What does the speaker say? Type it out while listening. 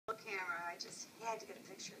just had to get a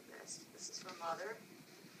picture of this. This is for Mother,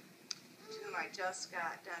 to whom I just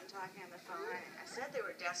got done talking on the phone. I said they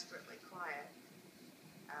were desperately quiet.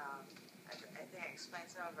 I think I explained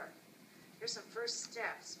some of our... Here's some first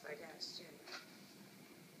steps by Dennis Jr.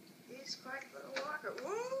 He's quite a little walker.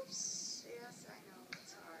 Whoops! Yes, I know,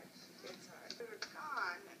 it's hard. It's hard. We were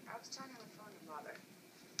gone, and I was talking on the phone to Mother.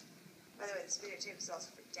 By the way, this videotape is also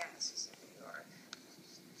for Dennis, who's in New York,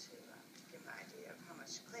 to give him an idea of how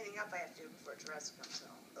much cleaning up I have to do before Teresa comes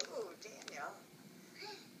home. Ooh, Daniel.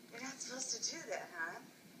 You're not supposed to do that, huh?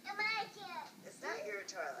 I like it. It's not your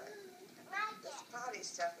toilet. This potty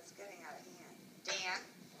stuff is getting out of hand. Dan,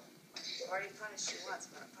 I already punished you once,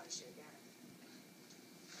 I'm going to punish you again.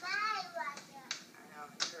 I like it. I know,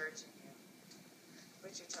 I'm encouraging you.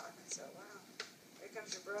 But you're talking so well. Here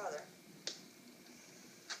comes your brother.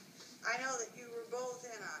 I know that you were both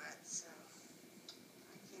in on it, so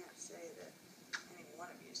I can't say that any one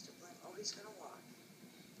of you is to blame. Oh, he's going to walk.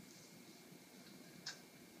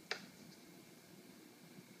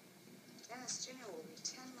 Dennis Jr. will be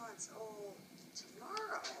 10 months old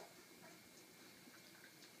tomorrow.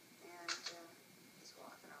 And he's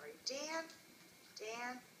walking already. Dan,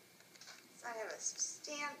 let's not have a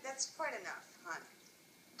stand. That's quite enough, hon.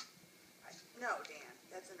 No, Dan,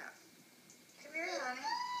 that's enough. Come here, honey.